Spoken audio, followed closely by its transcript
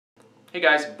Hey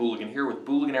guys, Booligan here with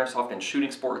Booligan Airsoft and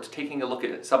Shooting Sports, taking a look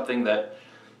at something that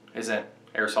isn't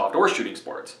airsoft or shooting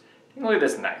sports. Taking a look at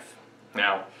this knife.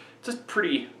 Now, it's a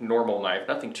pretty normal knife,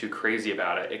 nothing too crazy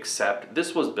about it, except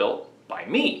this was built by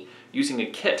me using a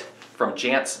kit from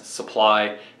Jantz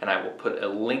Supply, and I will put a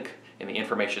link in the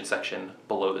information section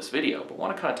below this video. But I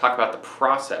want to kind of talk about the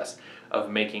process of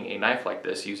making a knife like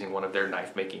this using one of their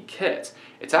knife making kits.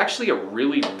 It's actually a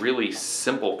really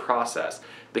simple process.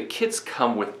 The kits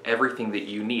come with everything that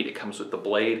you need. It comes with the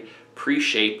blade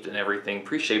pre-shaped and everything,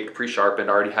 pre-shaped, pre-sharpened,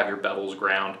 already have your bevels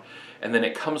ground. And then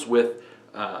it comes with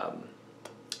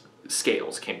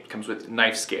scales, comes with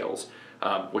knife scales,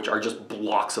 which are just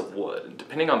blocks of wood. And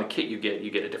depending on the kit you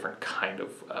get a different kind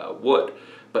of wood.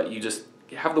 But you just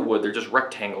have the wood, they're just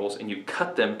rectangles, and you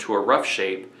cut them to a rough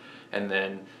shape, and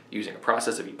then using a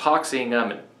process of epoxying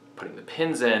them and putting the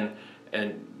pins in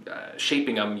and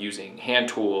shaping them using hand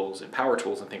tools and power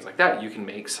tools and things like that, you can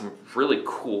make some really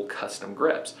cool custom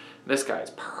grips. This guy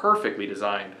is perfectly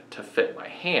designed to fit my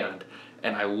hand,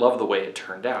 and I love the way it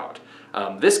turned out.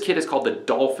 This kit is called the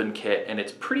Dolphin kit, and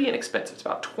it's pretty inexpensive. It's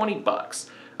about 20 bucks,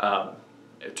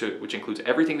 which includes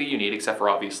everything that you need except for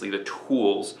obviously the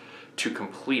tools to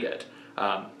complete it.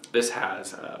 This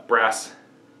has brass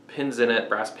pins in it,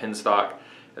 brass pin stock,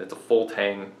 and it's a full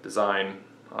tang design,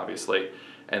 obviously.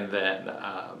 And then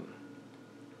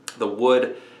the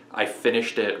wood, I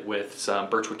finished it with some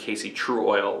Birchwood Casey True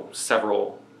Oil,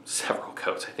 several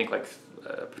coats. I think like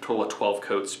a total of 12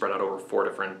 coats spread out over 4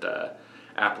 different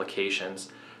applications.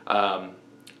 And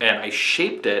I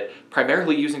shaped it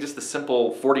primarily using just the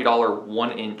simple $40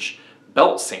 1-inch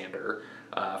belt sander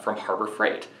from Harbor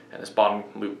Freight. And this bottom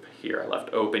loop here I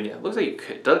left open. Yeah, it looks like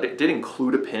it did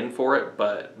include a pin for it,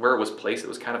 but where it was placed, it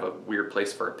was kind of a weird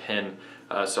place for a pin.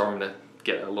 So I'm gonna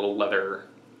get a little leather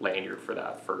lanyard for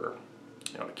that, to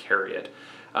carry it.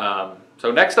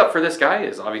 So next up for this guy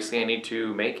is obviously I need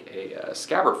to make a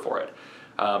scabbard for it.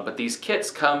 But these kits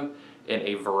come in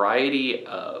a variety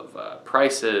of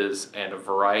prices and a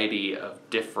variety of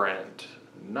different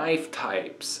knife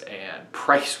types and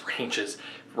price ranges,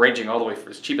 ranging all the way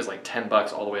from as cheap as like 10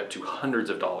 bucks all the way up to hundreds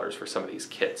of dollars for some of these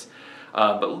kits.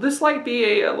 But this might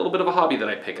be a little bit of a hobby that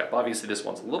I pick up. Obviously this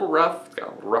one's a little rough, it's got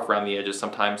a little rough around the edges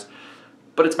sometimes,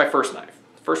 but it's my first knife.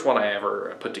 First one I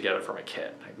ever put together from a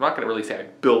kit. I'm not gonna really say I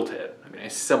built it. I mean, I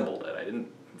assembled it. I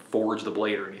didn't forge the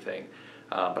blade or anything,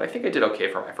 but I think I did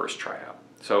okay for my first tryout.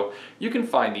 So you can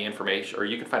find the information, or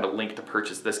you can find a link to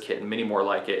purchase this kit and many more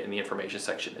like it in the information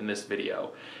section in this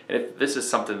video. And if this is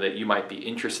something that you might be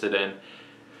interested in,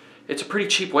 it's a pretty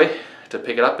cheap way to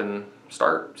pick it up and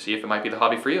start, see if it might be the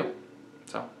hobby for you.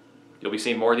 So you'll be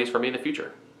seeing more of these from me in the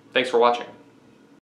future. Thanks for watching.